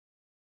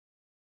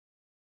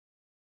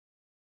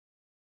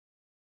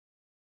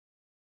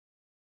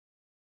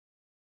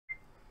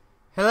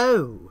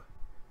Hello!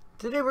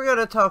 Today we're going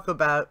to talk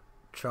about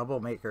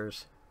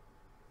troublemakers.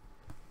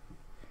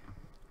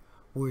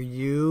 Were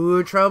you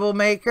a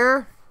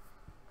troublemaker?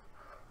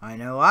 I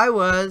know I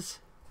was.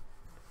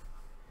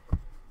 I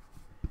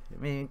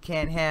mean, you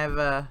can't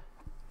have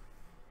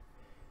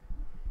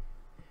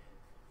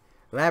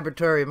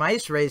laboratory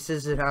mice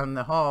races on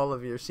the hall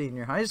of your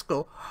senior high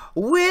school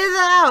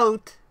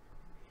without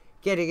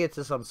getting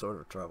into some sort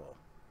of trouble.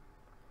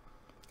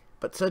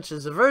 But such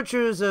as the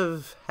virtues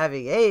of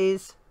having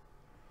A's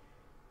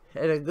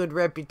and a good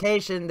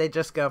reputation, they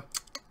just go,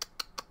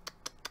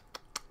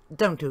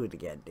 "Don't do it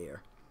again,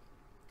 dear."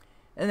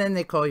 And then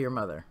they call your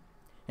mother,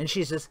 and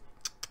she says,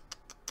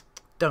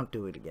 "Don't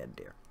do it again,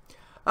 dear."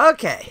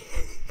 Okay.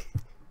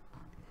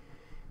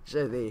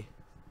 So the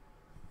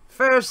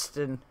first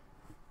and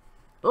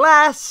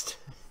last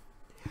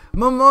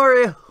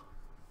memorial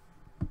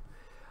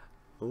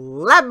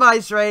lab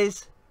mice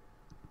race.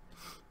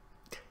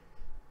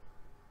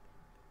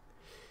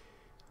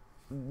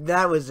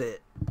 That was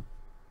it.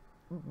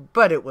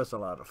 But it was a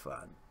lot of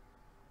fun.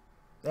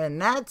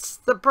 And that's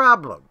the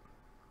problem.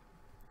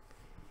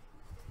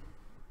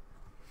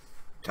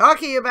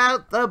 Talking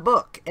about the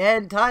book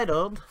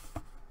entitled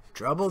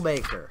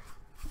Troublemaker,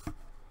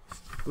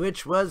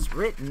 which was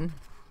written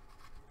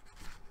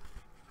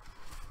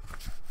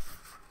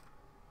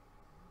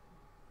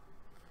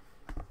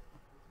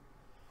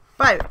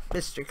by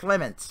Mr.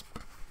 Clements.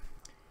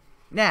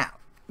 Now,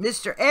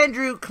 Mr.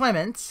 Andrew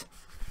Clements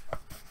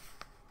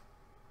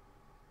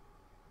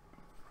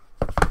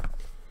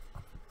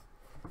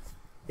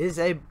is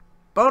a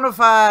bona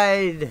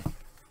fide,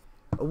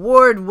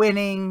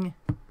 award-winning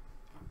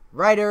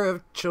writer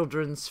of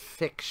children's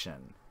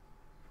fiction.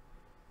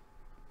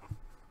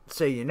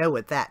 So you know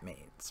what that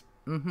means.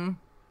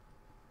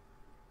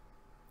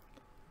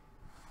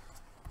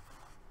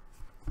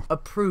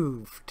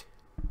 Approved.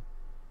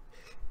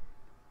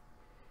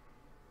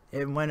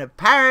 And when a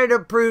parent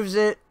approves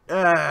it,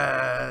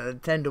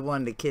 10 to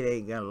 1 the kid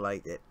ain't gonna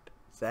like it.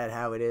 Is that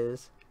how it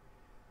is?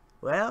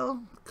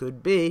 Well,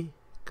 could be.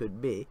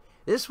 Could be.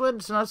 This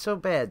one's not so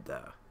bad,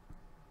 though.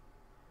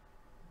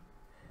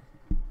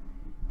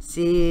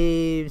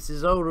 Seems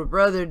his older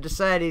brother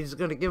decided he's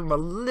going to give him a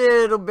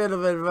little bit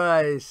of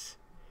advice.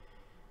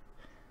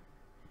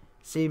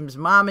 Seems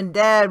mom and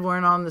dad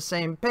weren't on the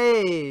same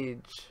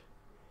page.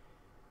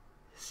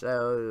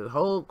 So the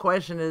whole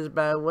question is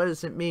about what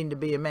does it mean to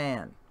be a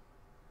man?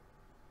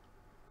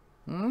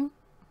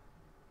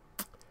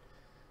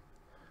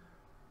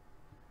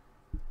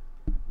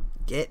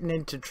 Getting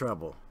into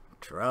trouble.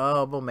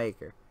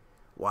 Troublemaker.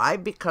 Why?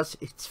 Because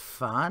it's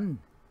fun.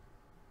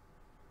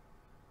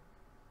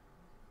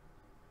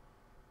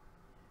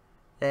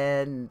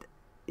 And,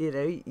 you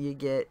know, you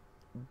get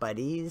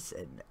buddies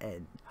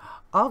and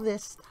all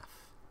this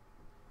stuff.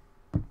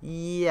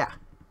 Yeah.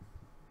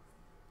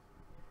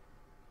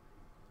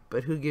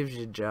 But who gives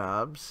you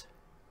jobs?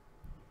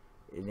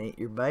 It ain't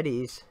your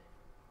buddies.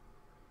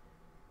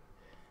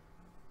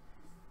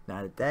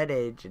 Not at that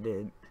age, it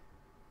didn't.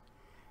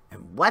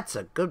 And what's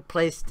a good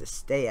place to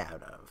stay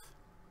out of?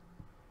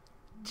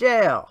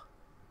 Jail.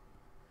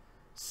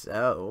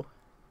 So,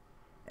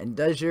 and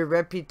does your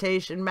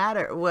reputation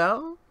matter?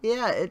 Well,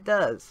 yeah, it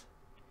does.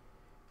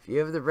 If you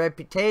have the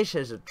reputation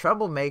as a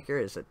troublemaker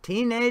as a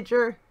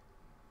teenager,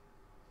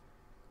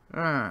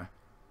 not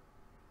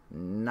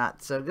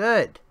so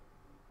good.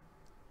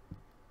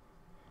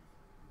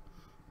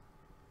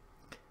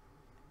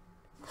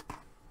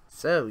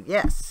 So,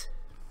 yes.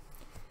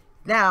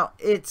 Now,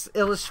 it's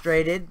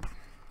illustrated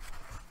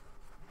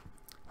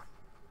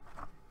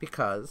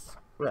because,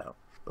 well,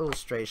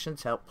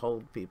 illustrations help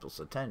hold people's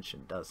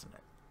attention, doesn't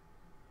it?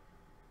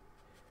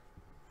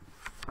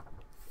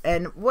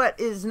 And what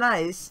is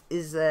nice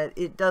is that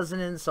it doesn't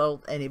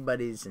insult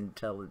anybody's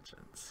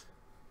intelligence,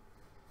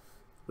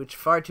 which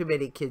far too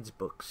many kids'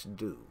 books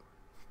do.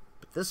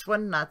 But this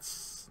one,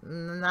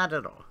 not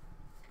at all.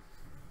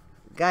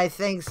 The guy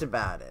thinks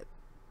about it.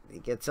 He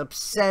gets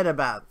upset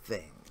about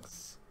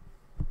things.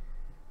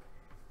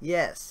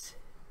 Yes,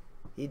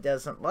 he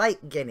doesn't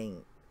like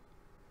getting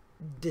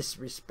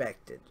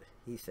disrespected,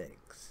 he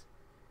thinks.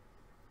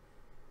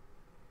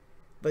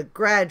 But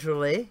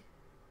gradually,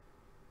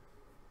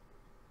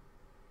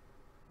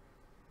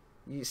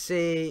 you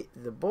see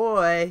the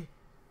boy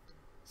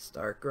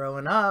start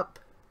growing up,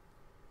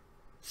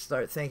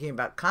 start thinking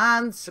about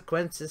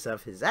consequences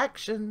of his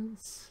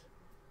actions,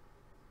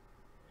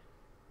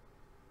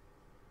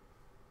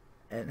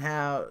 and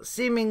how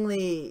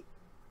seemingly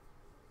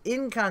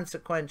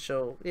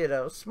inconsequential, you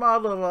know, small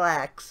little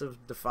acts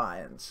of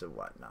defiance and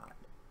whatnot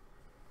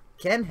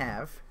can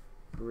have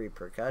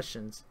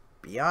repercussions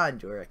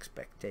beyond your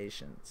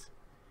expectations.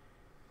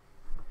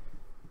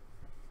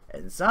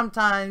 And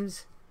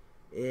sometimes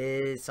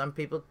some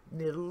people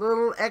need a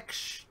little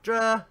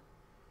extra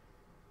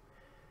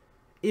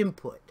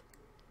input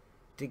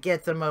to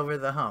get them over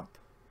the hump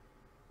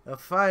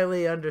of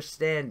finally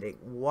understanding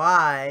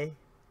why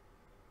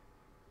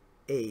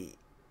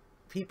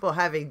people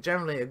having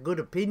generally a good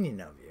opinion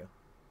of you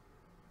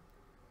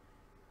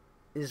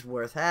is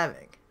worth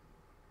having.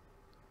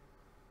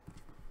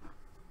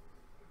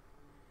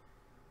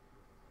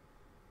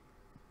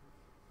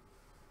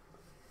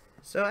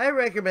 So I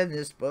recommend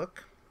this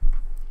book.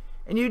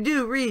 And you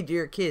do read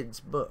your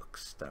kids'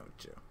 books,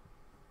 don't you?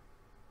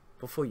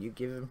 Before you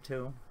give them to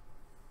them.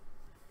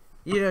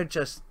 You don't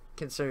just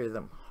consider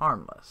them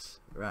harmless,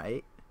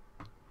 right?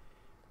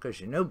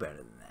 Because you know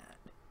better than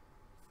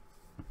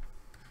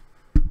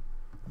that.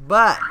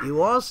 But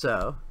you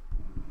also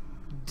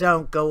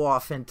don't go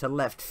off into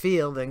left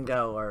field and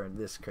go, or in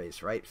this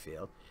case, right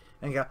field,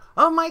 and go,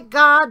 oh my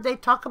God, they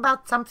talk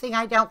about something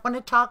I don't want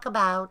to talk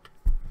about.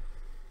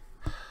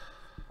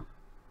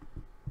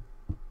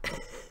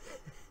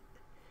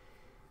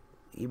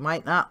 You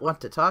might not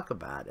want to talk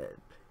about it.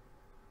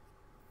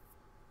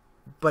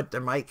 But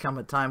there might come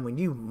a time when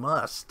you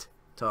must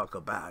talk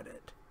about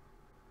it.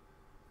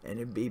 And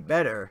it'd be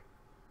better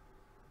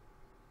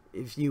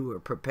if you were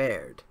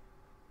prepared.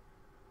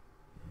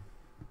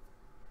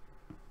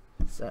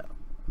 So,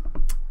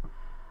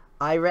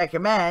 I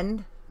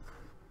recommend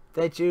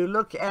that you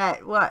look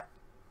at what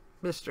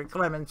Mr.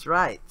 Clements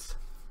writes.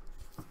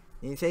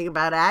 You think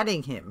about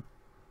adding him,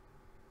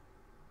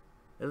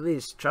 at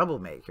least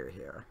Troublemaker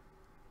here,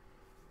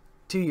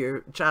 to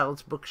your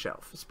child's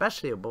bookshelf,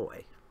 especially a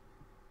boy.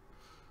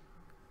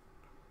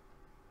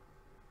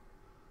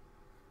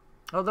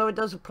 Although it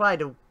does apply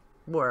to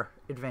more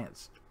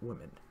advanced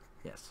women,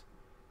 yes.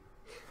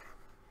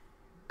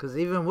 Because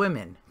even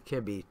women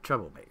can be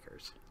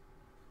troublemakers.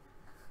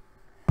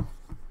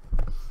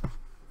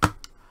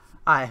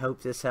 I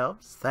hope this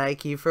helps.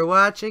 Thank you for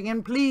watching,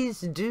 and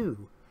please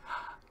do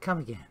come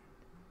again.